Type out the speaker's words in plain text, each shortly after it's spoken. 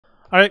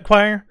All right,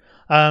 choir.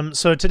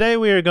 So today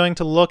we are going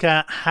to look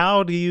at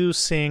how do you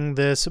sing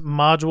this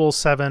Module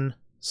 7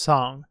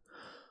 song.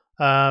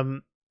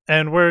 And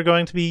we're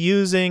going to be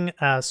using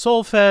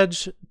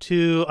solfege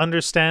to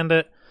understand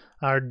it.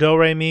 Our do,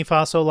 re, mi,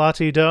 fa, sol, la,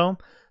 ti, do.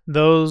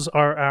 Those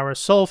are our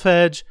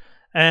solfege.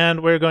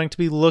 And we're going to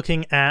be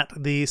looking at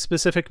the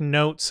specific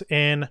notes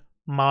in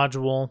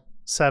Module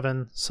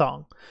 7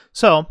 song.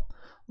 So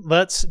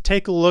let's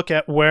take a look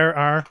at where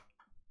our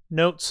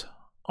notes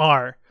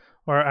are,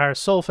 or our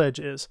solfege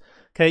is.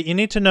 Okay, you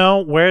need to know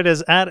where it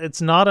is at.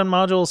 It's not in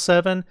Module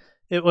 7.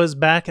 It was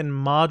back in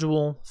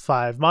Module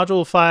 5.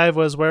 Module 5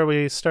 was where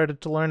we started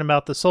to learn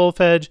about the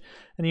solfege,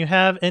 and you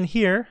have in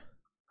here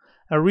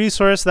a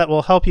resource that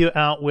will help you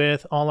out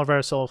with all of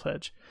our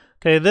solfege.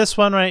 Okay, this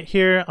one right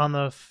here on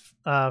the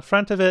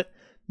front of it,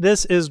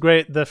 this is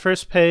great. The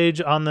first page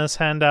on this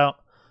handout,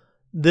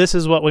 this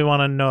is what we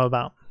want to know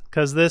about,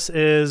 because this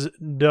is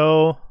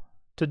do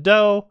to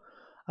do.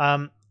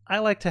 I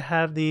like to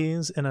have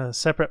these in a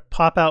separate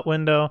pop-out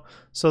window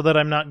so that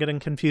I'm not getting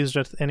confused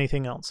with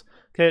anything else.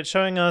 Okay, it's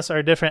showing us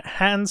our different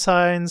hand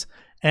signs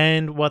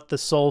and what the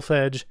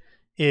solfege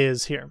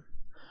is here.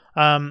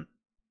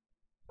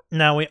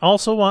 Now we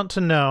also want to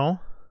know,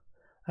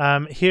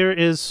 here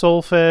is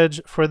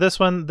solfege for this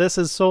one. This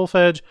is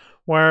solfege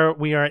where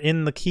we are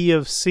in the key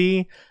of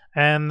C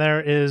and there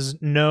is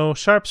no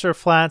sharps or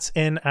flats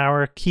in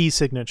our key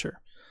signature,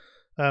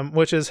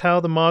 which is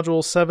how the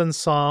Module 7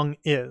 song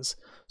is.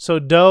 So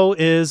do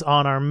is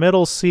on our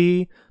middle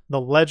C,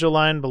 the ledger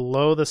line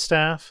below the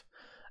staff,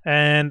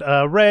 and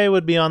re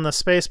would be on the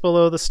space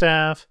below the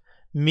staff.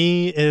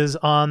 Mi is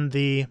on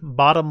the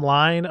bottom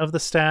line of the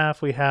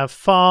staff. We have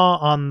fa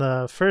on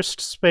the first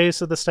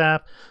space of the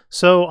staff,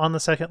 so on the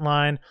second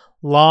line,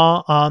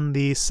 la on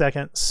the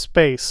second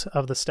space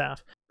of the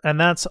staff. And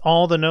that's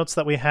all the notes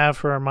that we have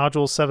for our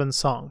Module 7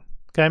 song.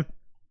 Okay.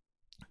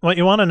 What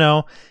you want to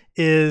know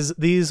is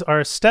these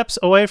are steps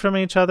away from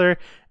each other,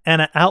 and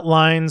it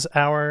outlines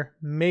our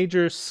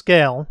major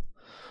scale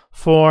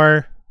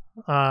for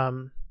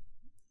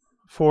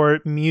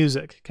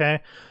music. Okay,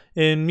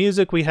 in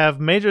music we have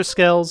major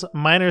scales,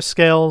 minor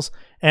scales,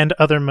 and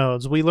other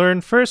modes. We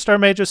learn first our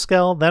major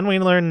scale, then we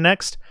learn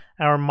next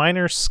our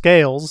minor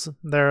scales.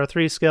 There are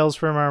 3 scales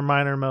from our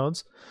minor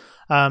modes.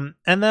 And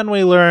then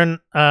we learn,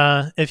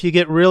 if you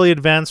get really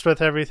advanced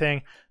with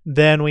everything,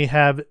 then we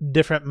have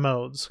different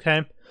modes.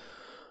 Okay.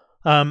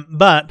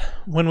 But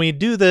when we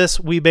do this,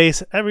 we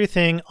base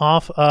everything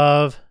off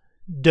of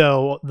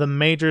do, the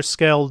major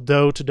scale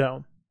do to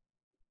do.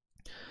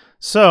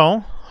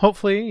 So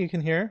hopefully you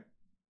can hear.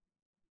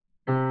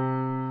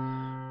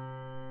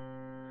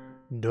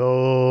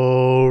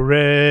 Do,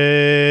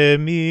 re,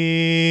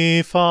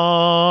 mi,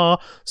 fa,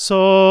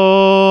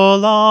 sol,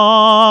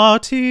 la,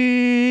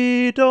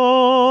 ti,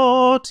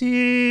 do,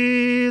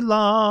 ti,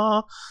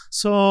 la,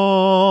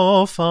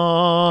 so,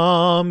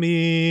 fa,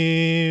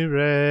 mi,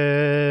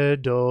 re,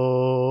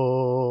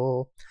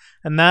 do.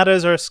 And that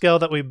is our scale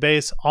that we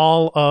base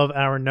all of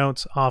our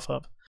notes off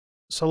of.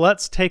 So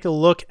let's take a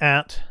look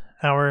at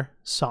our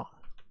song.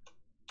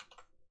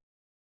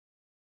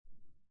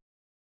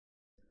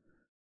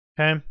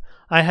 Okay.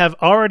 I have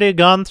already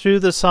gone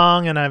through the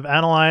song and I've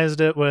analyzed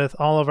it with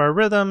all of our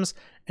rhythms,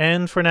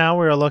 and for now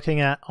we're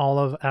looking at all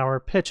of our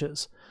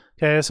pitches.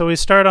 Okay, so we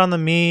start on the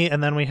mi,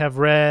 and then we have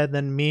re,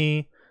 then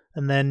mi,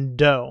 and then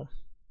do.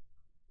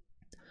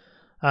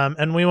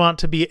 And we want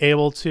to be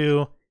able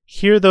to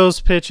hear those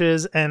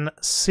pitches and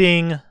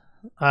sing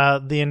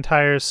the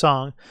entire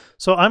song.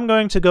 So I'm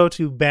going to go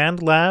to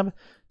BandLab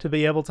to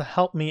be able to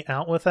help me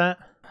out with that.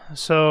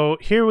 So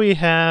here we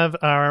have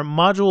our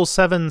Module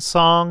 7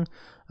 song.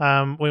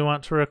 We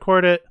want to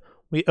record it.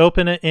 We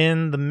open it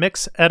in the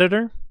mix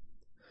editor.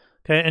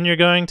 Okay, and you're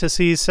going to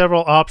see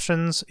several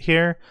options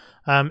here.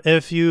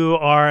 If you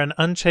are an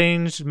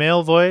unchanged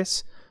male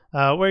voice,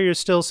 where you're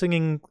still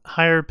singing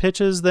higher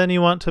pitches, then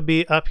you want to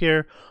be up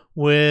here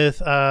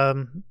with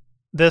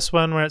this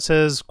one where it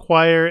says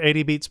choir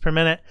 80 beats per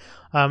minute.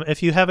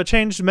 If you have a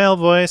changed male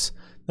voice,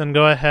 then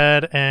go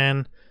ahead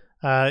and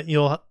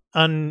you'll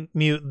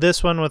unmute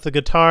this one with the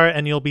guitar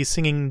and you'll be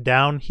singing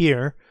down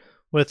here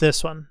with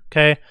this one.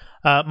 Okay,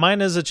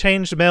 mine is a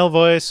changed male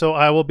voice, so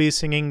I will be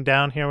singing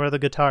down here where the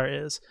guitar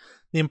is.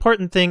 The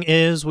important thing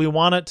is we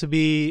want it to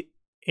be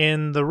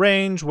in the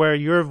range where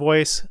your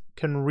voice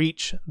can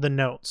reach the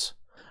notes.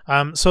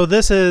 So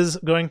this is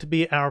going to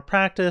be our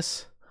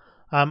practice.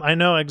 I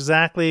know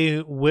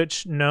exactly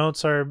which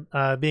notes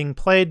are being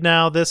played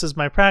now. This is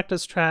my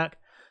practice track,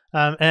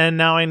 and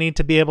now I need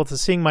to be able to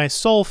sing my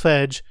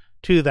solfege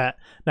to that.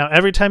 Now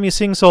every time you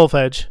sing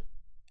solfege,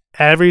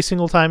 every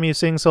single time you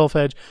sing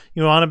solfege,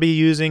 you want to be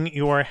using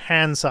your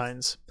hand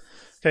signs.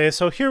 Okay,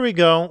 so here we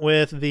go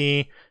with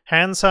the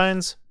hand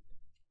signs.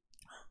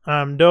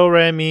 Do,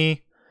 re,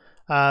 mi.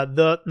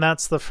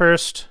 That's the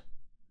first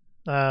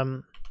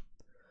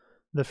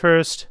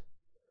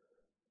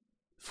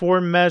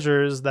 4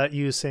 measures that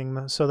you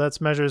sing. So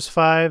that's measures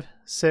 5,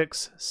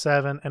 6,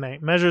 7, and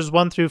 8. Measures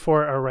 1 through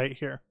 4 are right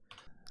here.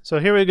 So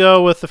here we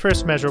go with the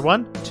first measure.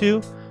 1,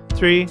 2,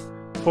 3,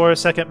 4,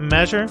 second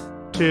measure,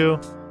 2,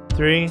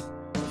 3,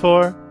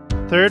 4,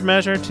 third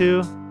measure,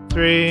 2,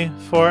 3,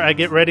 4. I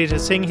get ready to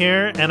sing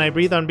here, and I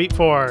breathe on beat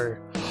 4.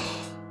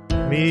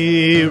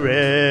 Mi,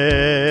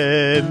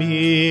 re,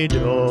 mi, do.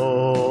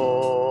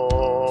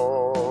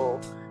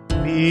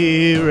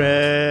 Mi,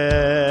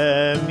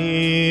 re,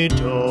 mi,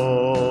 do.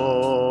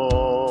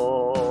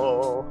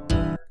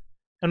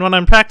 And when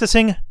I'm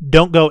practicing,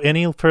 don't go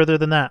any further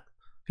than that.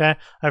 Okay,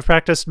 I've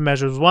practiced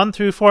measures 1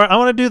 through 4. I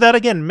want to do that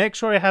again. Make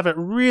sure I have it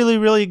really,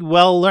 really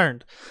well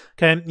learned.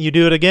 Okay, you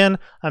do it again.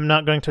 I'm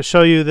not going to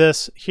show you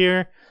this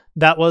here.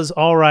 That was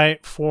all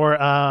right for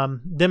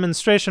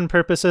demonstration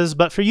purposes,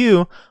 but for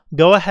you,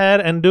 go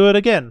ahead and do it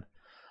again.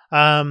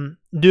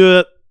 Do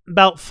it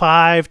about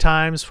 5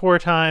 times, 4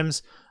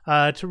 times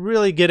to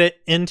really get it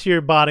into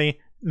your body.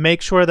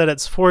 Make sure that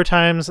it's 4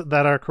 times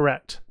that are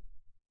correct.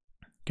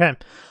 Okay,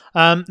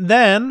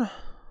 then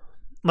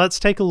let's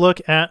take a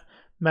look at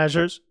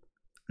measures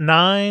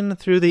 9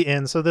 through the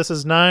end. So this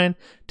is 9,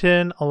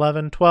 10,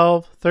 11,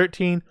 12,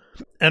 13,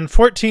 and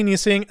 14 you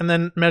sing, and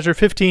then measure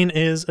 15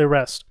 is a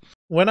rest.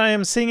 When I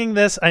am singing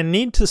this, I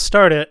need to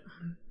start it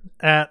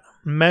at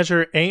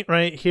measure 8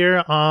 right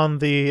here on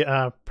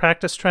the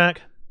practice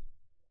track.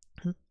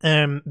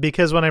 And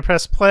because when I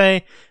press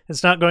play,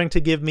 it's not going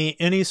to give me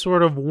any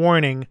sort of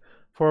warning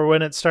for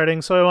when it's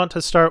starting. So I want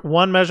to start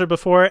 1 measure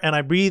before, and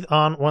I breathe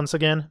on, once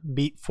again,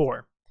 beat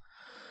 4.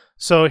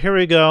 So here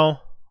we go.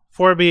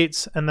 4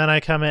 beats, and then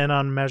I come in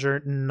on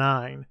measure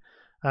 9.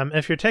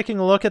 If you're taking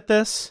a look at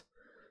this,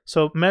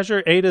 so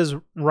measure 8 is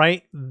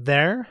right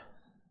there.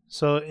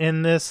 So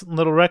in this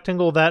little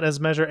rectangle, that is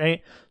measure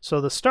 8.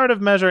 So the start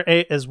of measure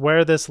 8 is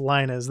where this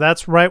line is.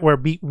 That's right where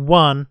beat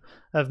 1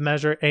 of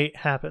measure 8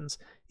 happens.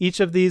 Each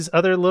of these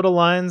other little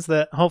lines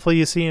that hopefully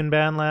you see in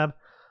BandLab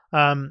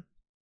are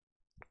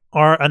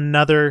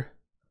another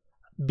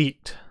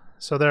beat.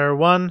 So there are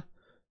 1,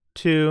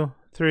 2,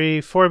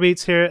 3, 4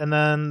 beats here, and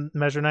then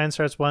measure 9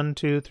 starts 1,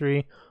 2,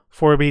 3,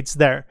 4 beats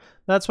there.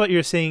 That's what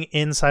you're seeing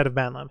inside of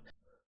BandLab.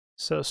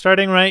 So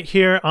starting right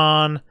here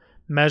on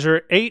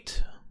measure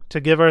 8 to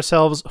give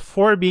ourselves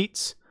 4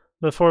 beats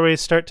before we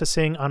start to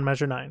sing on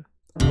measure 9.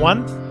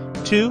 1,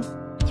 2,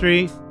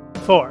 3,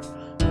 4.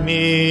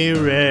 Mi,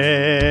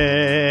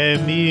 re,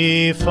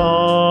 mi, fa.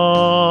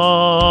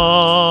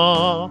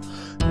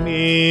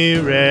 Mi,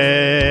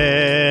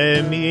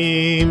 re,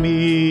 mi,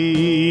 mi,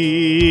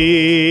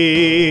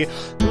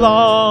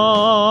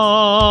 la.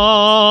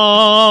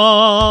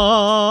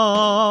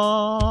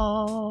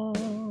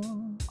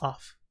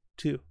 Off.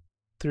 2,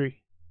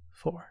 3,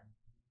 4.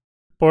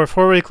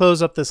 Before we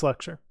close up this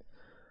lecture,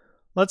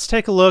 let's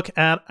take a look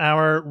at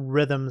our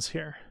rhythms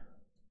here.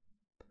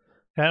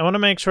 Okay, I want to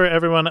make sure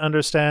everyone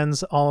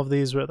understands all of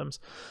these rhythms.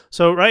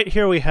 So right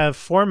here we have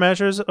 4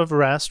 measures of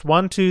rest.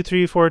 1, 2,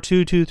 3, 4,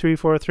 2, 2, 3,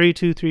 4, 3,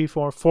 2, 3,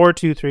 4, 4,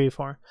 2, 3,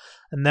 4.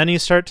 And then you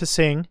start to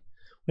sing.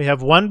 We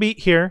have 1 beat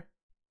here,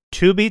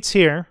 2 beats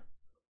here,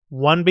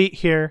 1 beat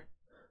here,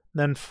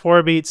 then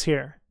 4 beats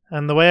here.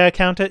 And the way I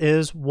count it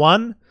is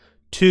 1,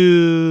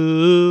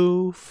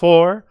 2,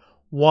 4,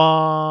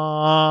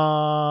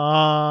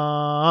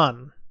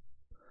 1.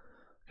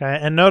 Okay,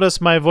 and notice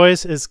my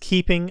voice is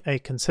keeping a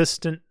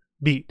consistent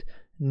beat.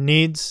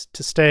 Needs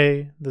to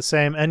stay the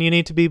same, and you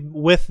need to be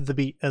with the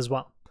beat as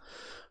well.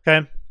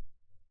 Okay,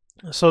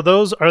 so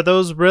those are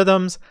those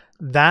rhythms.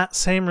 That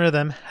same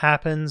rhythm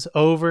happens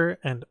over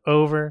and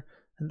over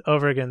and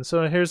over again.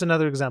 So here's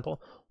another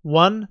example.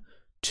 1,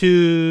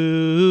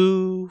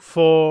 2,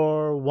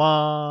 4,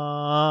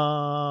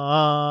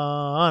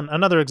 1.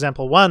 Another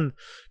example. 1,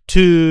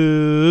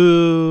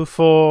 2,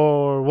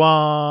 4,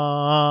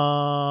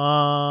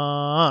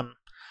 1.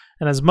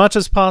 And as much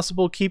as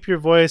possible, keep your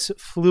voice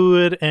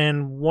fluid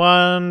and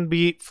 1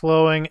 beat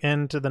flowing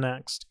into the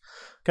next.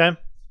 Okay?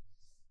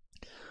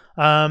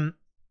 And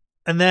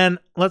then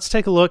let's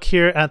take a look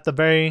here at the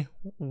very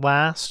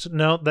last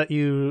note that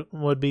you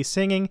would be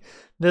singing.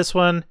 This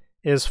one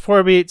is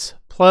 4 beats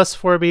plus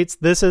 4 beats.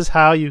 This is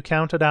how you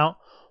count it out.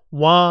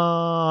 1.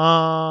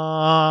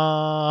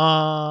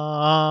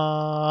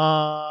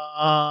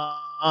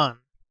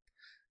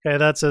 Okay,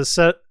 that's a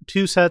set,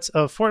 2 sets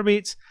of 4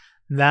 beats.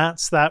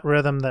 That's that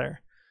rhythm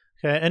there.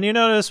 Okay, and you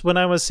notice when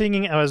I was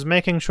singing, I was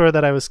making sure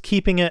that I was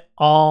keeping it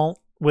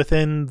all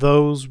within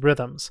those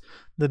rhythms.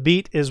 The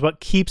beat is what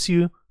keeps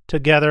you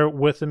together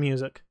with the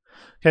music.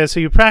 Okay,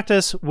 so you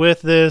practice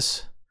with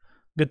this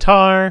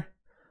guitar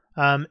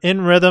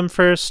in rhythm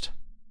first.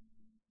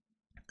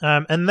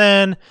 And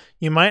then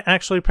you might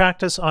actually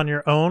practice on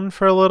your own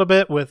for a little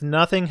bit with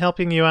nothing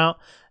helping you out.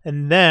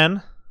 And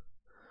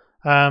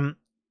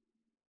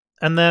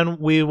then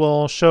we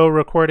will show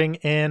recording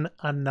in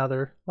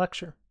another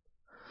lecture.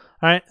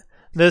 All right,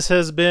 this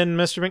has been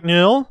Mr.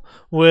 McNeil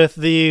with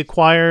the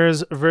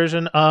choir's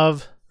version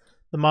of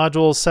the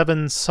Module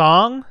 7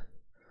 song,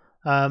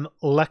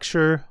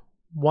 Lecture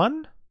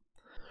 1.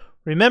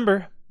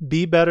 Remember,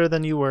 be better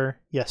than you were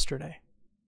yesterday.